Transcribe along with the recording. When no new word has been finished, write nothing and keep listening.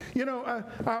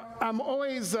I'm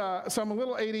always, so I'm a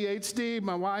little ADHD.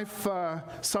 My wife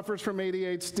suffers from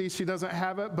ADHD. She doesn't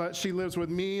have it, but she lives with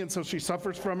me, and so she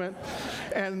suffers from it.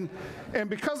 And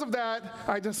because of that,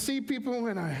 I just see people,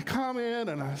 and I come in,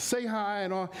 and I say hi,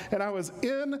 and all. And I was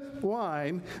in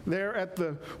line there at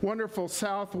the wonderful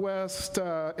Southwest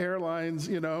Airlines,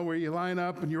 where you line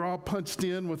up, and you're all punched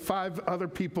in with 5 other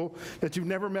people that you've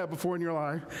never met before in your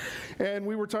life. And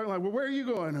we were talking like, well, where are you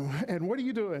going? And what are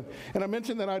you doing? And I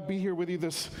mentioned that I'd be here with you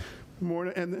this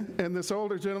morning. And this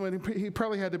older gentleman, he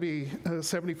probably had to be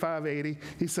 75, 80.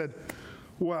 He said,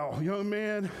 well, young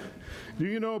man, do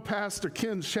you know Pastor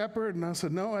Ken Shepherd? And I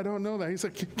said, no, I don't know that. He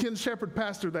said, Ken Shepherd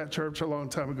pastored that church a long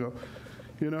time ago.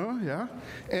 Yeah.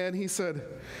 And he said,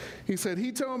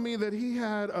 he told me that he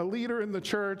had a leader in the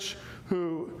church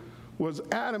who was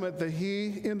adamant that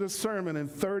he end a sermon in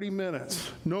 30 minutes,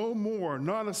 no more,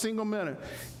 not a single minute.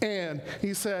 And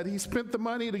he said he spent the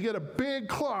money to get a big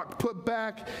clock put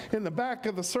back in the back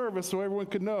of the service so everyone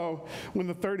could know when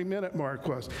the 30-minute mark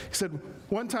was. He said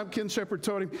one time Ken Shepherd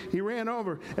told him he ran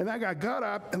over, and that guy got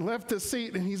up and left his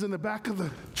seat, and he's in the back of the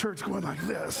church going like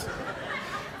this.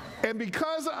 And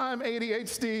because I'm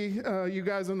ADHD, you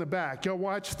guys in the back, y'all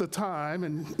watch the time,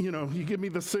 and you give me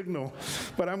the signal.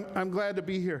 But I'm glad to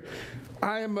be here.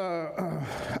 I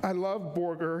love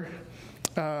Borger.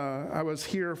 I was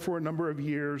here for a number of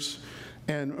years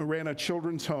and ran a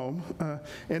children's home.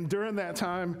 And during that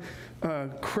time,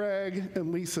 Craig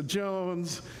and Lisa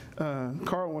Jones,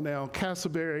 Carl Winnell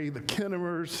Castleberry, the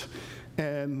Kinnemers,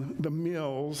 and the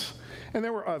Mills, and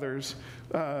there were others,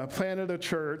 planted a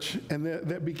church, and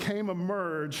that became a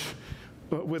merge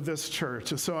with this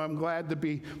church. And so I'm glad to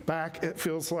be back. It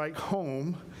feels like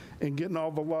home and getting all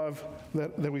the love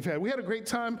that we've had. We had a great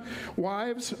time.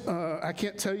 Wives, I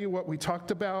can't tell you what we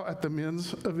talked about at the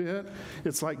men's event.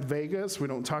 It's like Vegas. We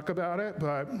don't talk about it,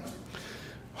 but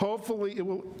hopefully it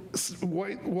will.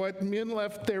 What men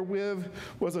left there with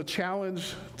was a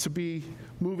challenge to be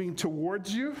moving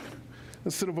towards you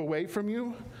instead of away from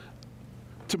you,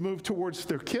 to move towards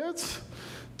their kids,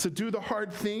 to do the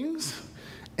hard things,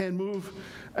 and move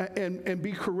and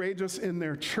be courageous in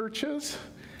their churches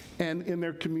and in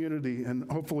their community. And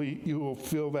hopefully you will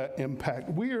feel that impact.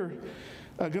 We're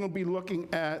going to be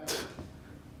looking at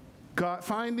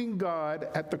finding God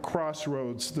at the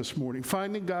crossroads this morning.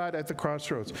 Finding God at the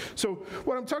crossroads. So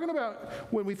what I'm talking about,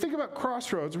 when we think about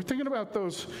crossroads, we're thinking about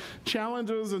those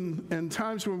challenges and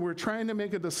times when we're trying to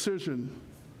make a decision.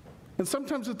 And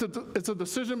sometimes it's a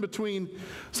decision between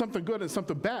something good and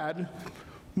something bad.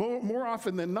 More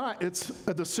often than not, it's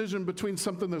a decision between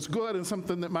something that's good and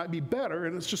something that might be better,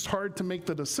 and it's just hard to make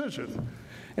the decision.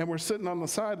 And we're sitting on the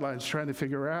sidelines trying to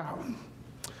figure out.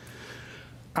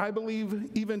 I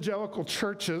believe evangelical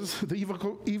churches, the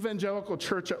evangelical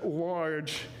church at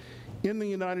large in the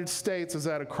United States is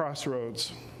at a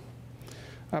crossroads.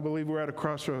 I believe we're at a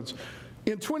crossroads.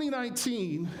 In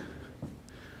 2019,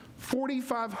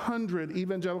 4,500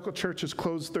 evangelical churches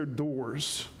closed their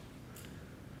doors.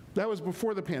 That was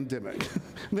before the pandemic.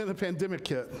 And then the pandemic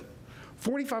hit.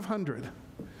 4,500.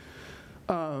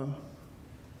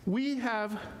 We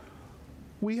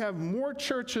have more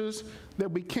churches that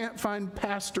we can't find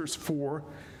pastors for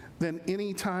than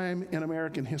any time in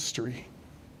American history.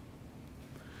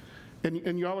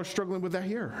 And y'all are struggling with that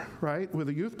here, right? With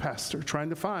a youth pastor trying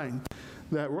to find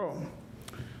that role.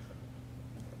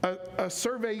 A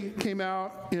survey came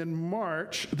out in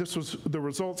March. The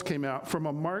results came out from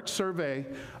a March survey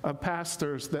of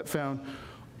pastors that found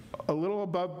a little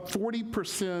above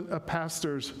 40% of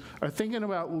pastors are thinking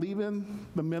about leaving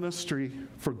the ministry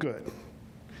for good.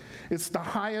 It's the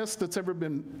highest that's ever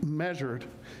been measured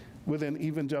within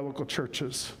evangelical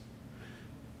churches.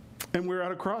 And we're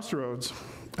at a crossroads.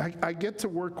 I get to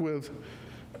work with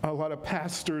a lot of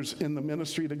pastors in the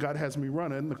ministry that God has me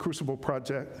running, the Crucible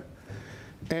Project.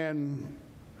 And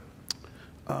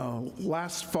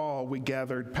last fall, we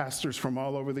gathered pastors from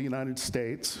all over the United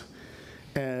States.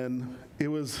 And it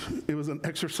was an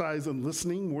exercise in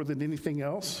listening more than anything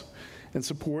else, and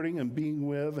supporting and being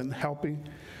with and helping.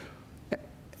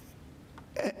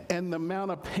 And the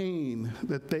amount of pain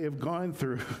that they have gone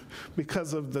through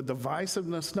because of the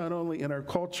divisiveness not only in our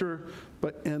culture,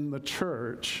 but in the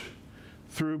church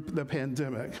through the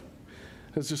pandemic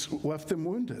has just left them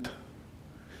wounded.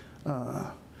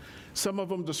 Some of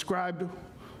them described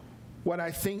what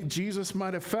I think Jesus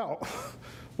might have felt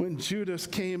when Judas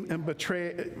came and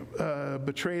betrayed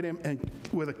him and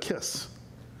with a kiss.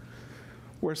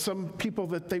 Where some people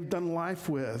that they've done life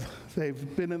with,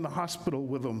 they've been in the hospital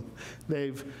with them,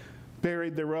 they've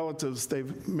buried their relatives,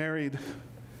 they've married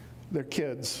their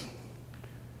kids,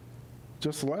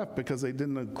 just left because they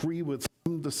didn't agree with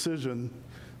some decision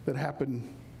that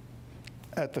happened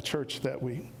at the church that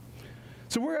week.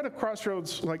 So we're at a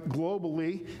crossroads, like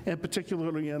globally, and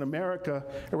particularly in America,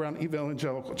 around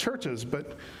evangelical churches.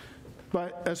 But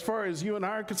as far as you and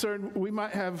I are concerned, we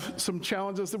might have some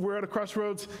challenges that we're at a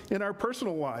crossroads in our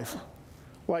personal life,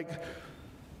 like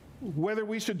whether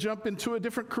we should jump into a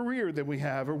different career than we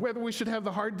have, or whether we should have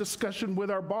the hard discussion with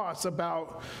our boss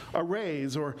about a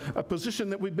raise or a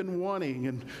position that we've been wanting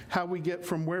and how we get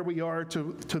from where we are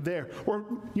to there. Or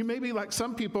you may be like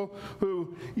some people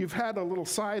who you've had a little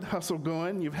side hustle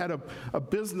going, you've had a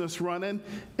business running,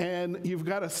 and you've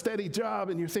got a steady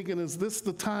job, and you're thinking, is this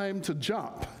the time to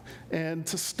jump and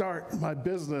to start my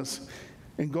business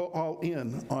and go all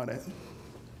in on it?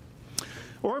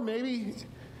 Or maybe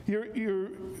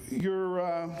you're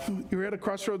at a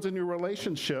crossroads in your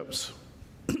relationships.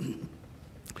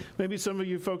 Maybe some of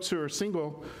you folks who are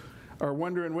single are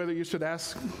wondering whether you should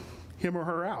ask him or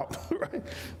her out, right?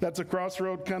 That's a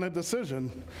crossroad kind of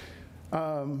decision.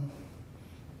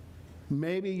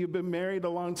 Maybe you've been married a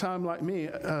long time like me.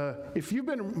 If you've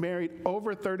been married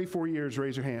over 34 years,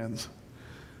 raise your hands.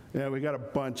 Yeah, we got a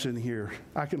bunch in here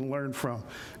I can learn from.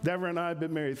 Deborah and I have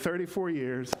been married 34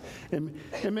 years, and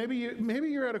maybe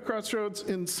you're at a crossroads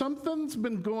and something's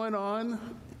been going on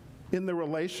in the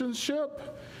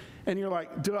relationship, and you're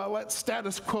like, do I let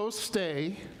status quo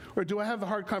stay, or do I have the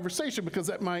hard conversation, because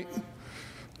that might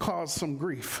cause some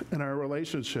grief in our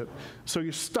relationship? So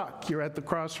you're stuck, you're at the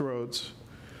crossroads.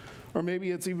 Or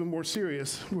maybe it's even more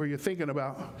serious, where you're thinking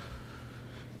about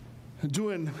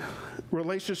doing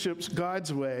relationships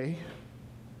God's way,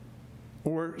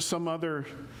 or some other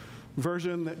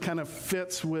version that kind of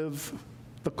fits with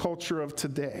the culture of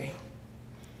today.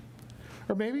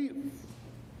 Or maybe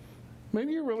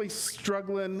you're really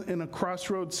struggling in a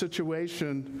crossroads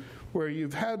situation where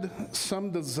you've had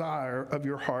some desire of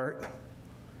your heart,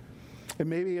 and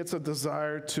maybe it's a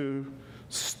desire to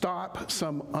stop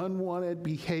some unwanted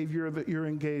behavior that you're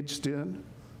engaged in,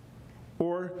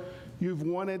 or you've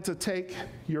wanted to take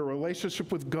your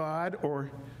relationship with God or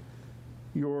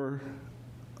your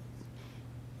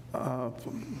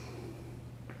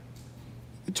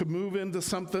to move into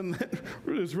something that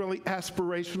is really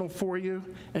aspirational for you,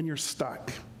 and you're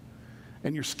stuck,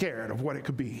 and you're scared of what it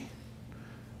could be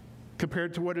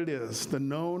compared to what it is, the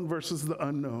known versus the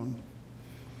unknown.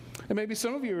 And maybe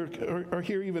some of you are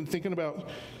here even thinking about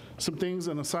some things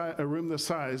in a room this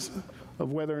size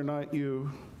of whether or not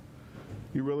you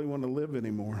really want to live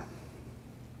anymore.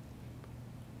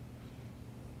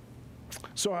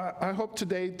 So I hope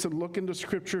today to look into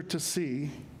Scripture to see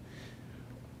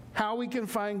how we can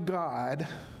find God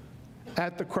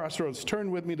at the crossroads.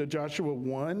 Turn with me to Joshua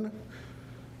 1.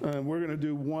 We're going to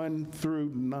do 1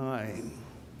 through 9.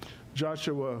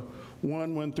 Joshua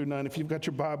 1 through 9. If you've got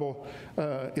your Bible,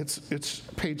 it's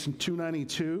page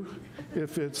 292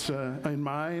 if it's in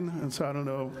mine, and so I don't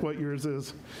know what yours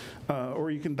is.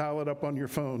 Or you can dial it up on your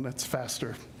phone. That's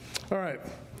faster. All right.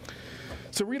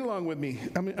 So read along with me.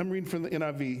 I'm reading from the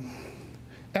NIV.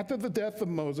 After the death of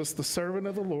Moses, the servant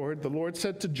of the Lord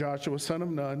said to Joshua, son of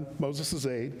Nun, Moses'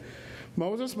 aide,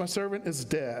 Moses, my servant, is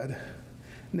dead.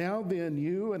 Now then,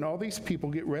 you and all these people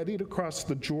get ready to cross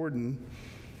the Jordan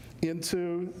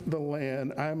into the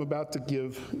land I am about to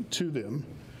give to them,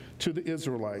 to the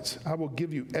Israelites. I will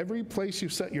give you every place you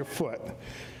set your foot.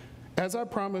 As I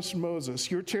promised Moses,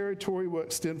 your territory will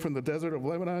extend from the desert of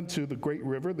Lebanon to the great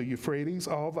river, the Euphrates,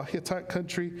 all the Hittite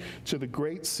country to the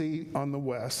great sea on the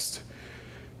west.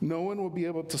 No one will be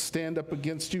able to stand up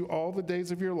against you all the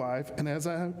days of your life, and as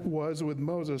I was with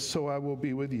Moses, so I will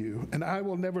be with you. And I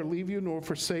will never leave you nor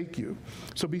forsake you.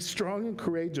 So be strong and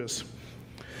courageous,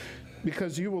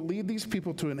 because you will lead these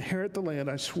people to inherit the land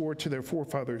I swore to their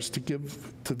forefathers to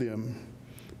give to them.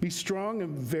 Be strong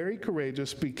and very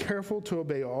courageous. Be careful to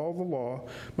obey all the law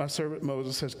my servant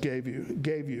Moses has gave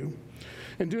you.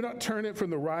 And do not turn it from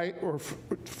the right or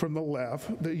from the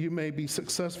left, that you may be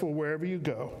successful wherever you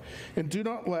go. And do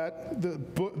not let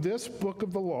this book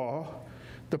of the law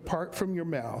depart from your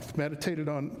mouth. Meditate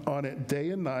on it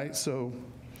day and night, so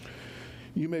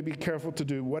you may be careful to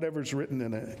do whatever's written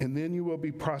in it, and then you will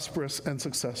be prosperous and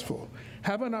successful.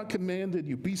 Have I not commanded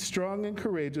you? Be strong and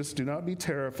courageous. Do not be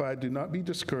terrified. Do not be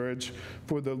discouraged,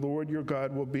 for the Lord your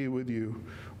God will be with you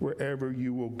wherever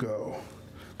you will go.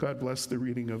 God bless the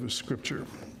reading of the Scripture.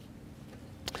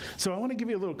 So I want to give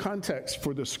you a little context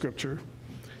for this Scripture.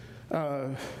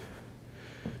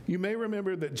 You may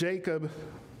remember that Jacob,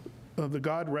 the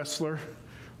God wrestler,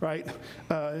 right?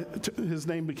 His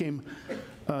name became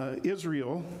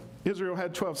Israel. Israel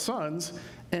had 12 sons,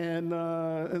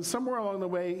 and somewhere along the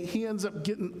way, he ends up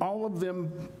getting all of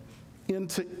them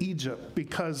into Egypt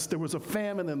because there was a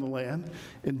famine in the land,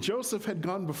 and Joseph had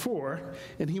gone before,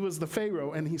 and he was the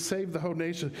Pharaoh, and he saved the whole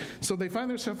nation. So they find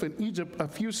themselves in Egypt a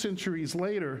few centuries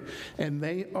later, and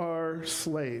they are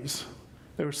slaves.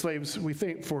 They were slaves, we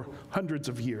think, for hundreds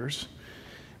of years.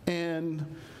 And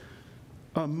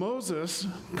Moses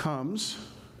comes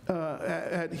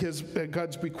at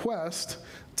God's bequest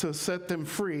to set them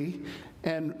free.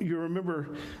 And you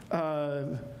remember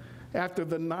after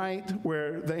the night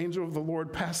where the angel of the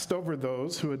Lord passed over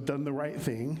those who had done the right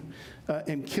thing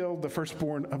and killed the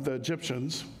firstborn of the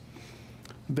Egyptians,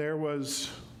 there was,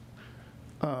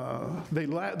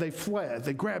 they fled.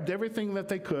 They grabbed everything that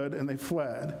they could and they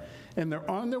fled. And they're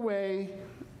on their way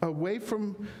away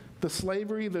from the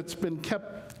slavery that's been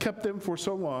kept them for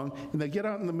so long, and they get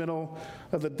out in the middle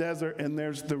of the desert, and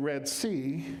there's the Red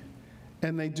Sea,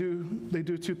 and they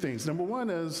do two things. Number one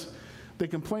is they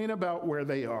complain about where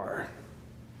they are.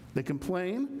 They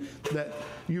complain that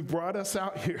you brought us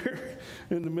out here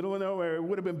in the middle of nowhere. It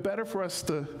would have been better for us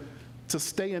to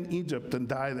stay in Egypt than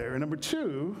die there. And number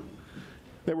two,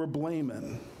 they were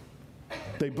blaming.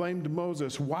 They blamed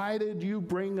Moses. Why did you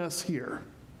bring us here?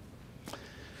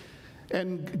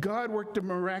 And God worked a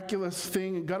miraculous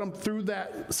thing and got them through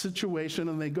that situation,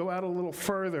 and they go out a little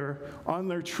further on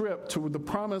their trip to the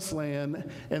promised land,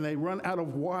 and they run out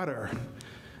of water.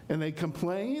 And they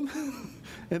complain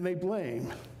and they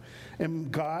blame.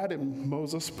 And God and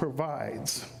Moses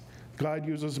provides. God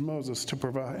uses Moses to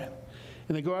provide.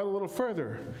 And they go out a little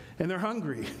further, and they're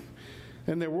hungry,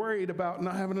 and they're worried about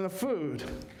not having enough food.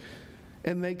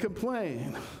 And they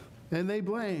complain and they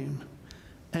blame.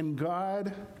 And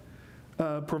God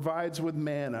provides with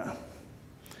manna.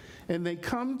 And they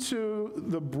come to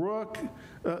the brook,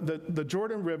 the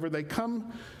Jordan River. They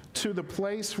come to the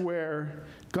place where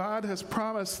God has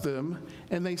promised them,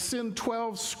 and they send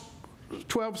 12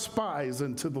 spies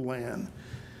into the land.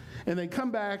 And they come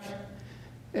back,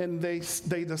 and they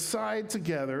decide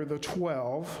together, the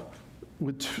 12,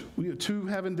 with two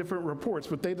having different reports,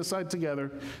 but they decide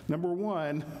together, number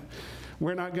one,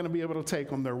 we're not going to be able to take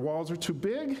them. Their walls are too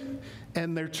big,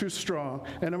 and they're too strong.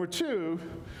 And number two,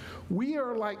 we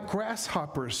are like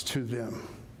grasshoppers to them.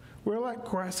 We're like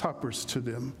grasshoppers to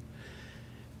them.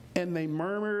 And they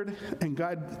murmured, and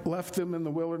God left them in the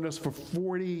wilderness for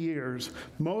 40 years.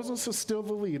 Moses is still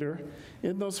the leader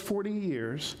in those 40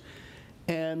 years,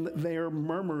 and they are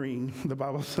murmuring, the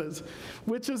Bible says,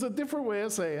 which is a different way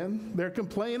of saying they're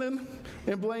complaining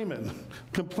and blaming,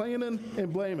 complaining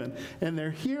and blaming. And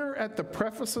they're here at the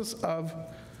prefaces of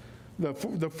the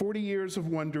 40 years of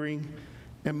wandering,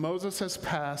 and Moses has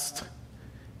passed,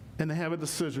 and they have a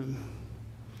decision.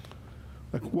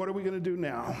 Like, what are we going to do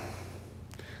now?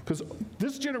 Because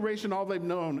this generation, all they've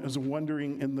known is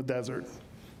wandering in the desert.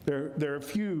 There are a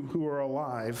few who are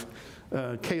alive,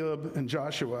 Caleb and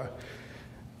Joshua.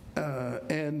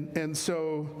 And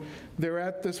so they're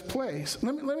at this place.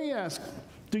 Let me ask,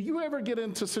 do you ever get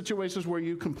into situations where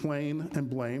you complain and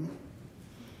blame?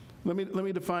 Let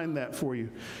me define that for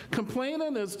you.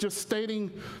 Complaining is just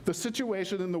stating the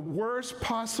situation in the worst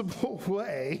possible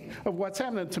way of what's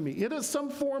happening to me. It is some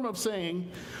form of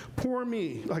saying, poor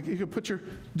me. Like you could put your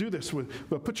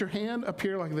hand up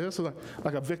here like this,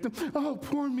 like a victim. Oh,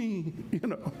 poor me,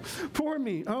 poor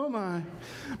me. Oh my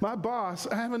boss,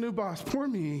 I have a new boss, poor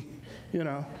me,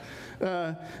 the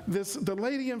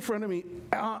lady in front of me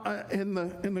in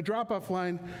the drop-off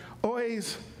line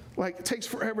always it takes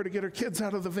forever to get her kids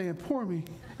out of the van. Poor me,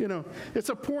 It's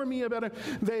a poor me about it.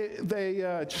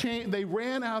 They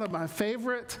ran out of my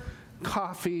favorite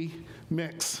coffee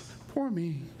mix. Poor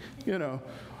me,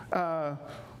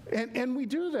 And we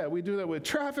do that. We do that with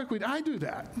traffic. I do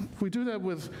that. We do that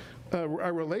with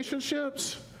our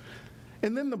relationships,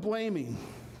 and then the blaming.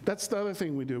 That's the other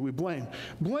thing we do. We blame.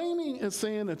 Blaming is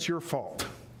saying it's your fault.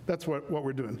 That's what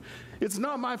we're doing. It's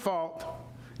not my fault.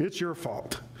 It's your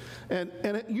fault. And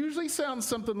it usually sounds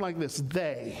something like this.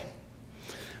 They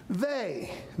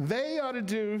ought to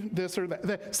do this or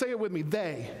that. Say it with me.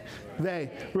 They.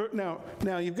 Now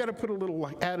you've got to put a little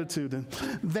attitude in.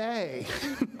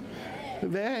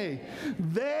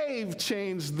 They've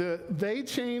changed they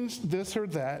changed this or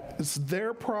that. It's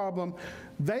their problem.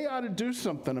 They ought to do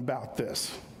something about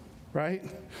this, right?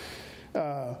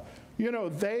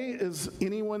 They is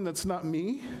anyone that's not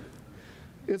me.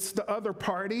 It's the other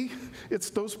party.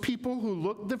 It's those people who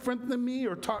look different than me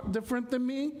or talk different than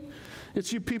me.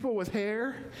 It's you people with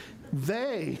hair.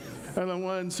 They are the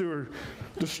ones who are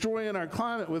destroying our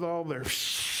climate with all their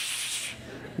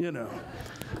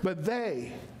But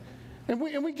they. And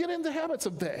we get into habits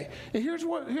of they. And here's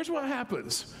what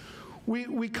happens.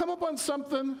 We come up on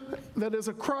something that is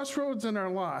a crossroads in our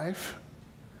life,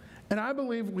 And I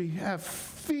believe we have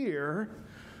fear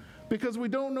because we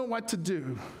don't know what to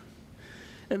do.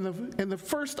 And the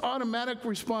first automatic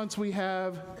response we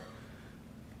have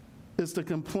is to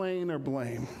complain or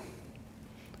blame.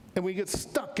 And we get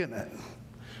stuck in it.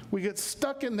 We get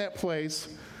stuck in that place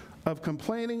of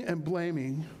complaining and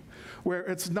blaming where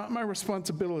it's not my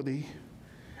responsibility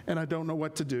and I don't know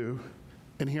what to do.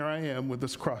 And here I am with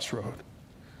this crossroad.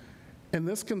 And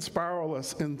this can spiral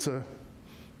us into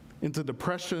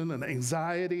depression and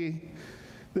anxiety.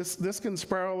 This can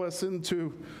spiral us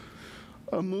into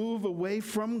a move away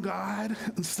from God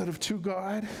instead of to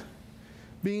God,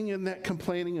 being in that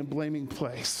complaining and blaming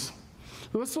place.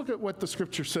 So let's look at what the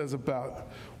scripture says about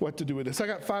what to do with this. I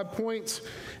got 5 points,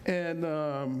 and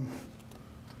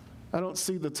I don't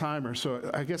see the timer, so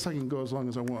I guess I can go as long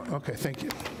as I want. Okay, thank you.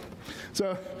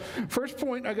 So first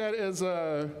point I got is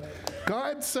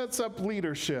God sets up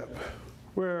leadership.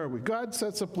 Where are we? God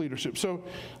sets up leadership. So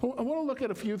I want to look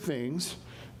at a few things.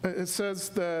 It says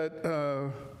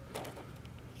that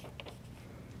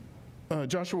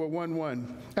Joshua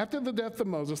 1:1, after the death of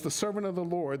Moses, the servant of the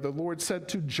Lord said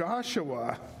to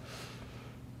Joshua,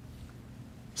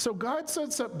 so God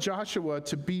sets up Joshua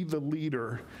to be the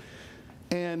leader.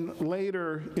 And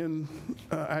later in,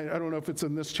 I don't know if it's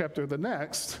in this chapter or the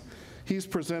next, he's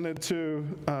presented to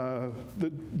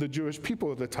the Jewish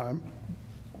people at the time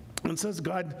and says,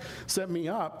 God set me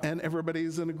up, and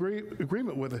everybody's in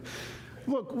agreement with it.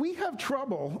 Look, we have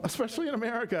trouble, especially in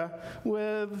America,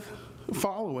 with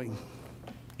following.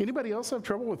 Anybody else have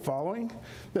trouble with following?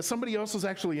 That somebody else is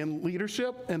actually in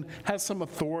leadership and has some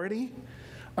authority?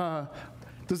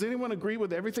 Does anyone agree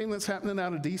with everything that's happening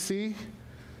out of D.C.?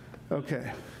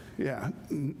 Okay, yeah.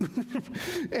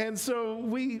 And so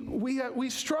we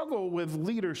struggle with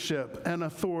leadership and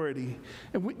authority.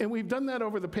 And we've done that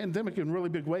over the pandemic in really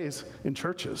big ways in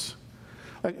churches.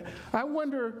 Like, I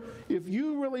wonder if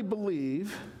you really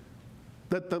believe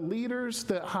that the leaders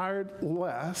that hired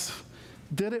Les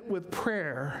did it with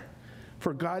prayer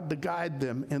for God to guide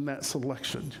them in that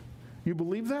selection. You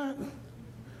believe that?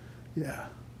 Yeah,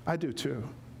 I do too.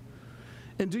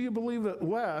 And do you believe that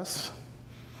Les,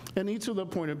 and each of the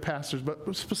appointed pastors,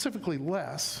 but specifically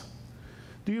Les,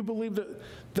 do you believe that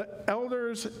the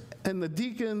elders and the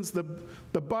deacons,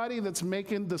 the body that's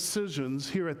making decisions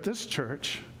here at this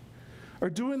church, are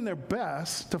doing their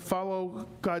best to follow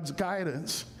God's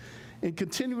guidance and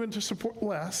continuing to support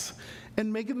Les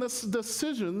and making the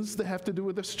decisions that have to do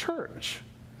with this church?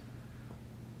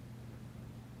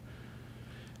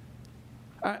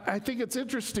 I think it's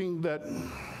interesting that,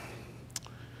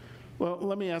 well,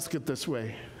 let me ask it this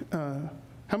way.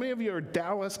 How many of you are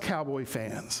Dallas Cowboy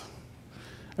fans?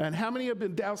 And how many have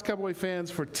been Dallas Cowboy fans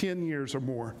for 10 years or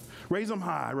more? Raise them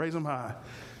high, raise them high.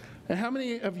 And how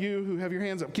many of you who have your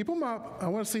hands up, keep them up. I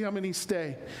want to see how many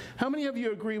stay. How many of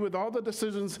you agree with all the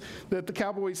decisions that the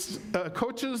Cowboys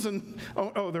coaches and,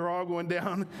 they're all going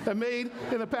down, have made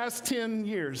in the past 10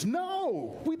 years?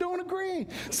 No, we don't agree.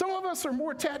 Some of us are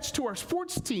more attached to our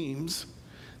sports teams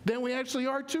than we actually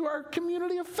are to our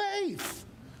community of faith.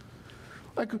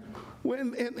 Like,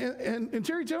 and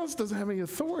Jerry Jones doesn't have any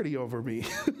authority over me.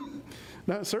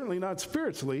 Certainly not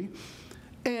spiritually.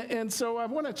 And so I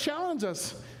want to challenge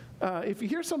us. If you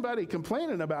hear somebody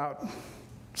complaining about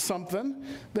something,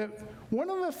 that one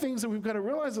of the things that we've got to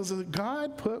realize is that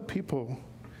God put people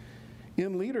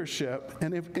in leadership,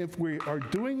 and if we are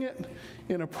doing it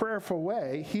in a prayerful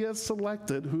way, He has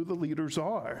selected who the leaders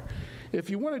are.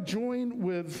 If you want to join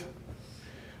with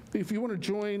the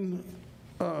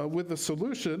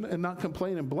solution and not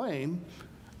complain and blame,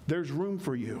 there's room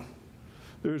for you.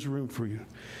 There's room for you.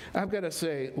 I've got to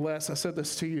say, Les, I said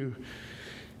this to you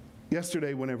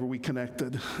yesterday whenever we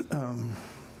connected.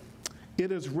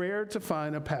 It is rare to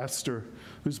find a pastor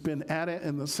who's been at it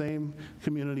in the same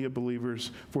community of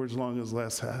believers for as long as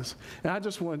Les has. And I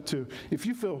just want to, if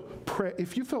you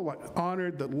feel like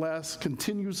honored that Les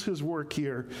continues his work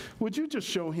here, would you just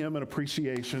show him an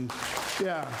appreciation?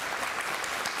 Yeah.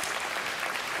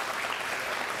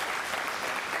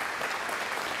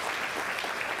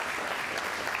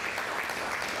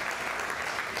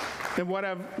 And what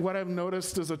I've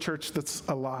noticed is a church that's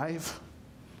alive,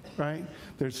 right?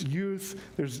 There's youth,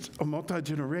 there's a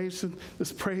multi-generation,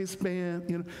 this praise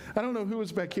band, I don't know who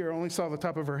was back here, I only saw the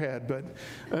top of her head, but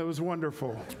it was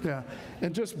wonderful, yeah.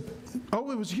 And just,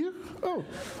 it was you? Oh,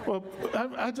 well,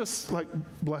 I just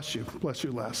bless you,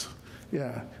 Les.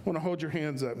 Yeah, I want to hold your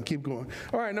hands up and keep going.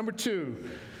 All right, number two,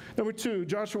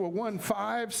 Joshua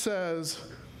 1:5 says,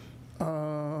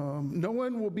 no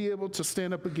one will be able to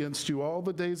stand up against you all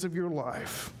the days of your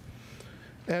life.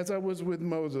 As I was with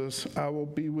Moses, I will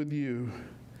be with you.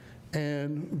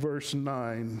 And verse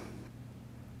 9,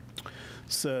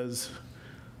 says,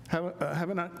 have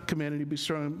I not commanded you, be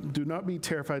strong, do not be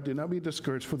terrified, do not be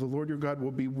discouraged, for the Lord your God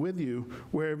will be with you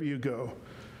wherever you go.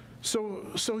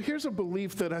 So here's a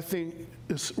belief that I think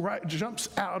jumps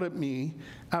out at me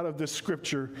out of this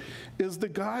scripture, is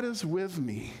that God is with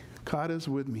me. God is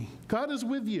with me. God is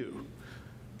with you.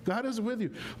 God is with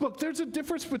you. Look, there's a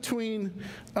difference between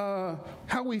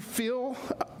how we feel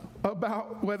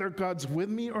about whether God's with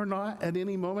me or not at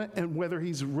any moment and whether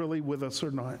he's really with us or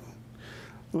not.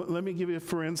 Let me give you,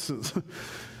 for instance,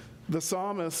 the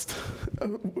psalmist,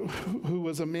 who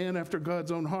was a man after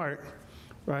God's own heart,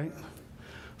 right,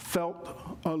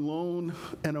 felt alone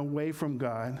and away from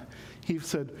God. He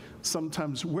said,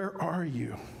 sometimes, where are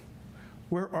you?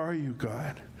 Where are you,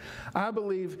 God? I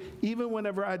believe even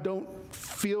whenever I don't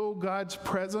feel God's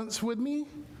presence with me,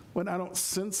 when I don't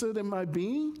sense it in my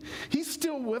being, he's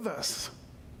still with us.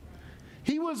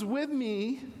 He was with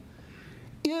me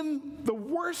in the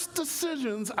worst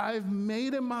decisions I've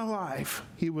made in my life.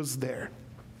 He was there.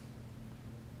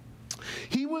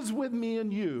 He was with me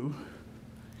and you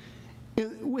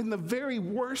when the very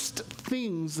worst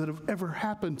things that have ever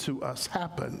happened to us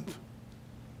happened.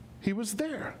 He was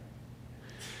there.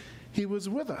 He was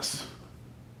with us.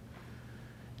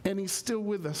 And he's still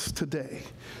with us today.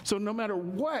 So no matter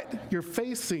what you're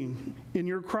facing in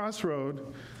your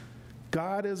crossroad,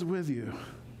 God is with you.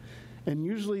 And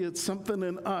usually it's something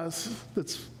in us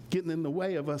that's getting in the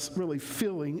way of us really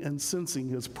feeling and sensing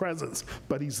his presence.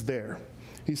 But he's there.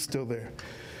 He's still there.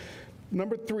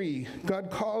 Number 3,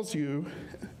 God calls you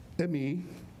and me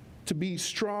to be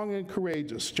strong and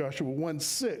courageous. Joshua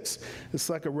 1:6. It's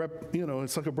like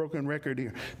it's like a broken record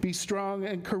here. Be strong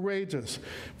and courageous.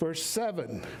 Verse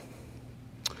 7.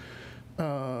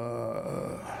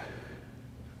 I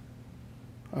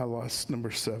lost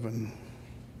number 7.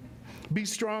 Be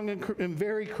strong and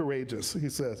very courageous, he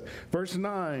says. Verse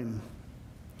 9.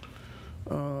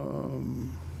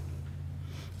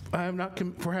 I have not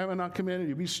commanded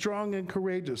you. Be strong and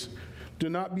courageous. Do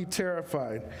not be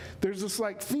terrified. There's this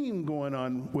theme going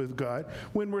on with God.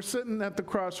 When we're sitting at the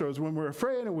crossroads, when we're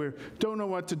afraid and we don't know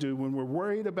what to do, when we're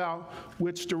worried about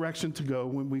which direction to go,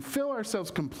 when we feel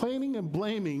ourselves complaining and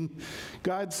blaming,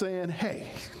 God's saying, hey,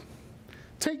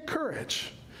 take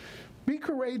courage. Be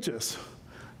courageous.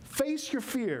 Face your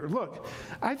fear. Look,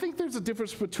 I think there's a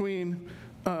difference between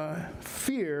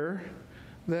fear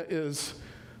that is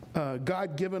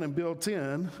God-given and built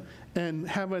in and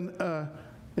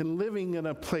and living in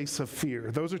a place of fear.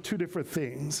 Those are two different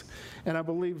things. And I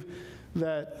believe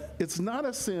that it's not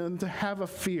a sin to have a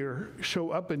fear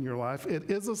show up in your life.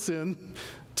 It is a sin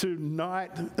to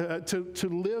not to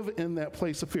live in that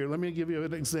place of fear. Let me give you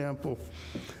an example.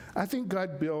 I think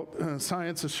God built,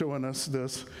 science is showing us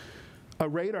this, a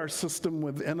radar system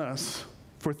within us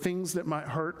for things that might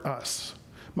hurt us,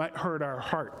 might hurt our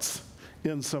hearts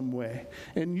in some way.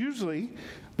 And usually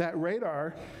that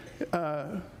radar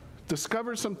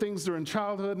discovers some things during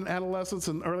childhood and adolescence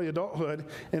and early adulthood,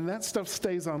 and that stuff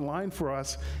stays online for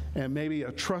us, and maybe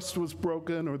a trust was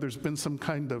broken or there's been some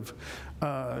kind of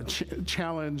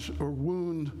challenge or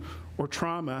wound or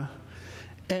trauma,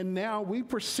 and now we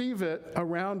perceive it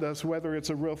around us whether it's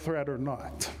a real threat or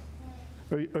not.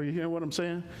 Are you hearing what I'm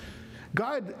saying?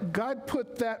 God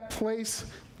put that place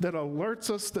that alerts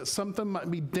us that something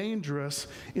might be dangerous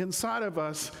inside of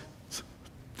us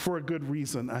for a good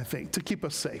reason, I think, to keep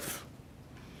us safe.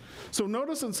 So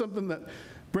noticing something that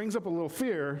brings up a little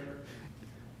fear,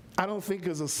 I don't think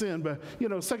is a sin, but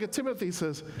 2 Timothy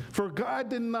says, for God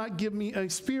did not give me a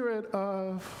spirit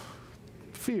of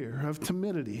fear, of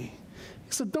timidity.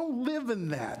 He said, don't live in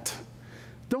that.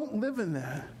 Don't live in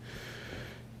that.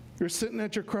 You're sitting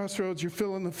at your crossroads, you're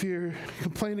feeling the fear,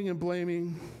 complaining and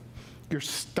blaming, you're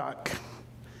stuck.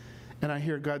 And I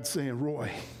hear God saying,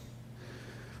 Roy,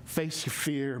 face your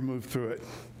fear, move through it.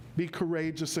 Be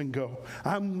courageous and go.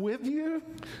 I'm with you,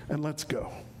 and let's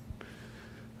go.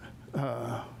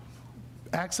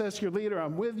 Access your leader,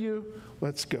 I'm with you,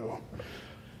 let's go.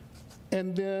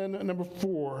 And then number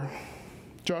 4,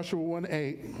 Joshua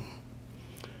 1:8.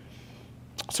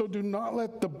 So do not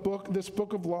let this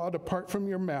book of law depart from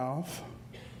your mouth.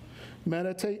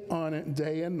 Meditate on it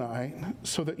day and night,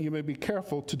 so that you may be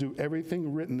careful to do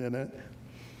everything written in it.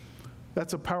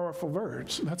 That's a powerful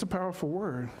verse. That's a powerful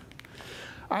word.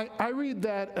 I read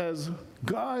that as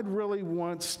God really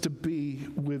wants to be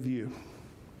with you.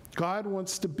 God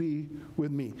wants to be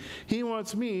with me. He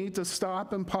wants me to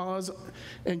stop and pause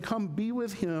and come be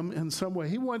with him in some way.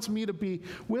 He wants me to be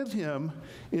with him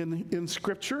in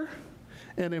Scripture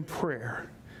and in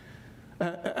prayer.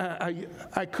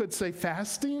 I could say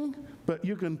fasting, but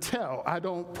you can tell I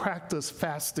don't practice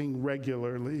fasting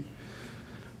regularly.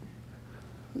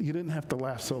 You didn't have to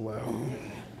laugh so loud.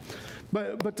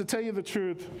 But to tell you the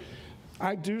truth,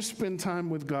 I do spend time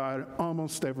with God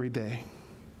almost every day.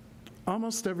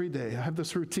 Almost every day. I have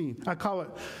this routine. I call it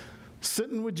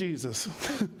sitting with Jesus.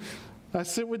 I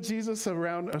sit with Jesus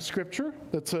around a scripture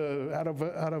that's out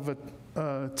of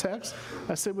a text.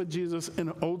 I sit with Jesus in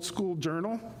an old school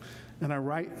journal, and I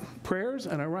write prayers,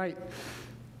 and I write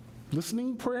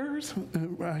listening prayers.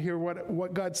 I hear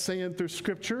what God's saying through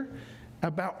scripture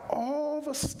about all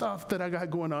the stuff that I got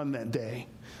going on that day.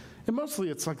 And mostly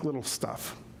it's like little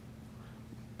stuff.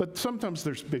 But sometimes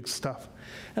there's big stuff.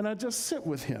 And I just sit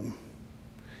with him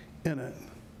in it.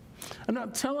 I'm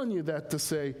not telling you that to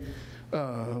say,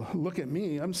 look at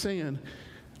me. I'm saying,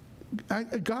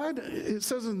 God, it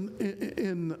says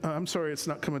I'm sorry, it's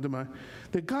not coming to mind,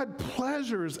 that God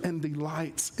pleasures and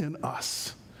delights in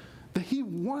us, that he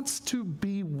wants to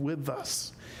be with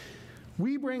us.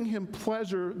 We bring him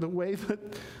pleasure the way that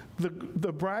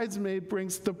the bridesmaid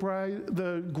brings the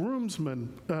groom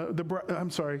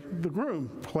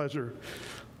pleasure.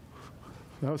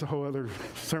 That was a whole other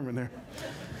sermon there.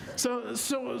 So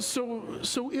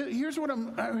here's what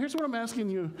I'm asking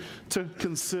you to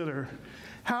consider.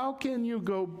 How can you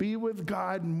go be with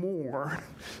God more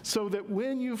so that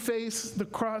when you face the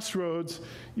crossroads,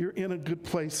 you're in a good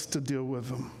place to deal with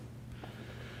them?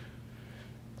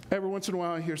 Every once in a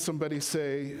while I hear somebody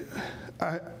say,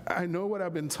 I know what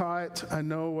I've been taught, I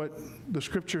know what the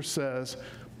scripture says,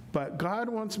 but God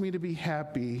wants me to be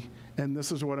happy, and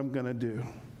this is what I'm going to do.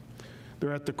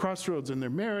 They're at the crossroads in their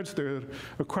marriage, they're at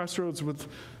a crossroads with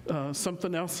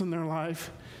something else in their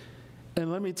life.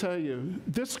 And let me tell you,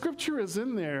 this scripture is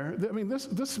in there. I mean,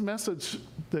 this message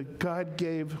that God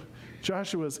gave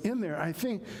Joshua is in there, I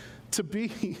think, to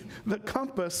be the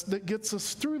compass that gets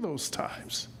us through those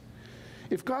times.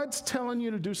 If God's telling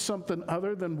you to do something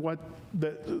other than what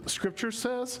the scripture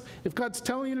says, if God's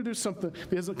telling you to do something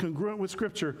that isn't congruent with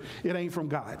scripture, it ain't from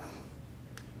God.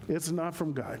 It's not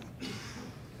from God.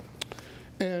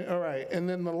 And, all right, and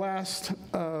then the last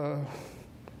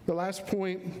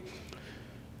point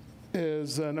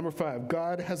is number 5.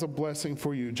 God has a blessing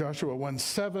for you. Joshua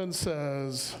 1:7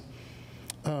 says,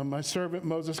 my servant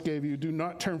Moses gave you, do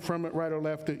not turn from it right or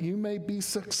left, that you may be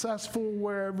successful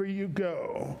wherever you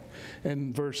go.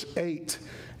 And verse 8,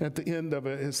 at the end of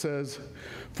it says,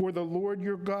 for the Lord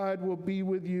your God will be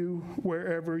with you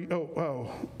wherever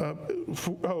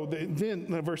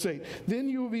verse 8, then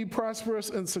you will be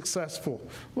prosperous and successful.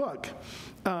 Look,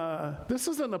 this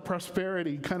isn't a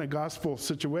prosperity kind of gospel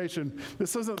situation.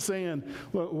 This isn't saying,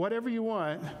 well, whatever you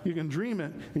want, you can dream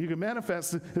it, and you can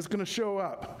manifest it, it's going to show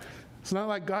up. It's not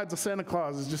like God's a Santa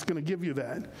Claus is just going to give you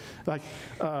that. Like,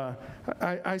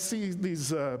 I see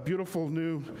these beautiful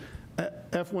new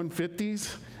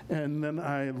F-150s, and then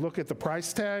I look at the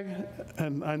price tag,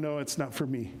 and I know it's not for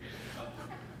me,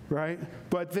 right?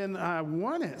 But then I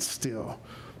want it still.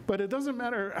 But it doesn't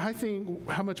matter, I think,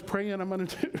 how much praying I'm going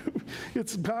to do.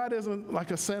 God isn't like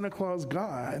a Santa Claus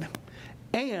God.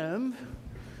 And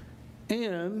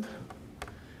there's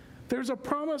a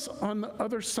promise on the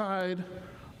other side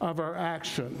of our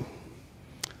action.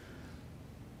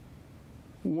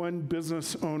 One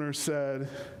business owner said,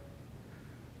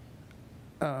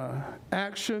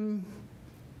 action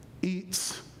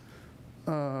eats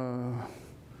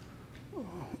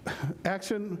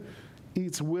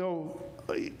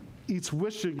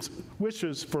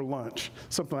wishes for lunch.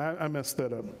 Something, I messed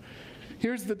that up.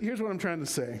 Here's what I'm trying to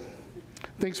say.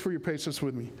 Thanks for your patience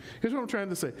with me. Here's what I'm trying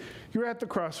to say. You're at the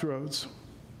crossroads.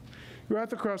 You're at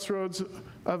the crossroads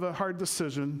of a hard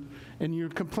decision, and you're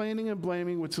complaining and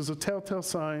blaming, which is a telltale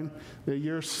sign that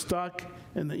you're stuck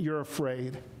and that you're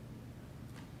afraid.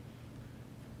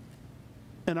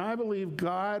 And I believe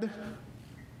God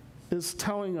is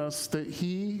telling us that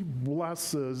he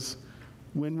blesses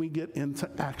when we get into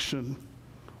action,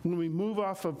 when we move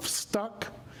off of stuck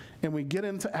and we get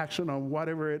into action on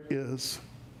whatever it is.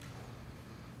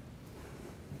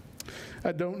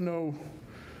 I don't know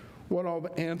what all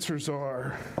the answers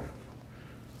are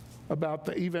about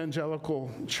the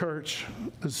evangelical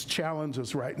church's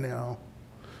challenges right now.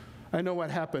 I know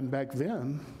what happened back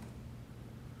then.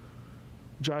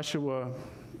 Joshua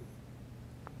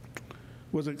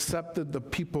was accepted, the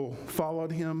people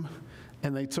followed him,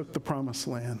 and they took the promised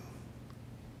land.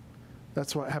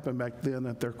 That's what happened back then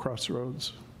at their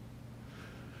crossroads.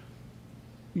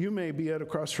 You may be at a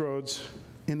crossroads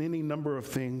in any number of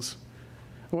things.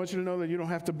 I want you to know that you don't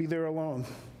have to be there alone.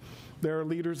 There are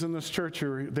leaders in this church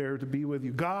who are there to be with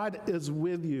you. God is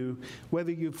with you,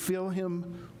 whether you feel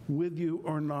him with you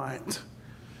or not.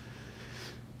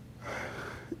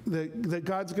 that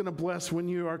God's going to bless when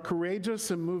you are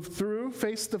courageous and move through,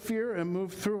 face the fear and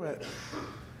move through it.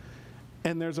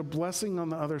 And there's a blessing on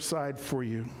the other side for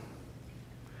you.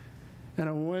 And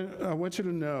I want you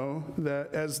to know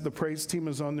that as the praise team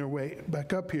is on their way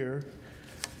back up here,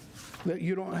 that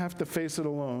you don't have to face it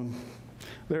alone.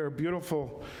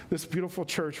 This beautiful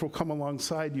church will come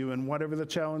alongside you in whatever the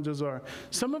challenges are.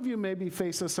 Some of you may be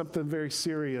facing something very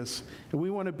serious, and we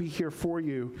want to be here for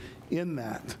you in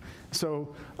that.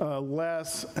 So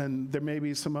Les, and there may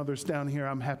be some others down here,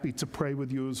 I'm happy to pray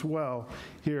with you as well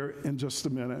here in just a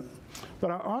minute.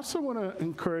 But I also want to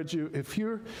encourage you, if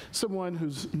you're someone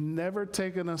who's never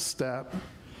taken a step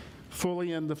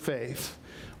fully into faith,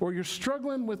 or you're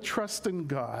struggling with trusting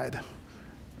God,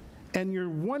 and you're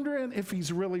wondering if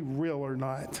he's really real or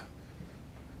not,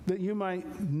 that you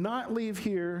might not leave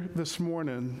here this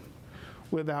morning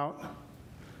without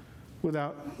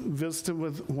visiting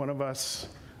with one of us,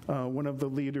 one of the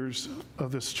leaders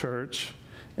of this church,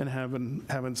 and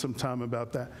having some time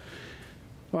about that.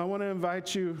 Well, I want to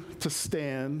invite you to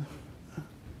stand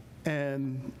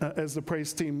and as the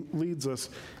praise team leads us,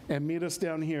 and meet us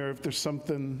down here if there's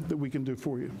something that we can do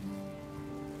for you.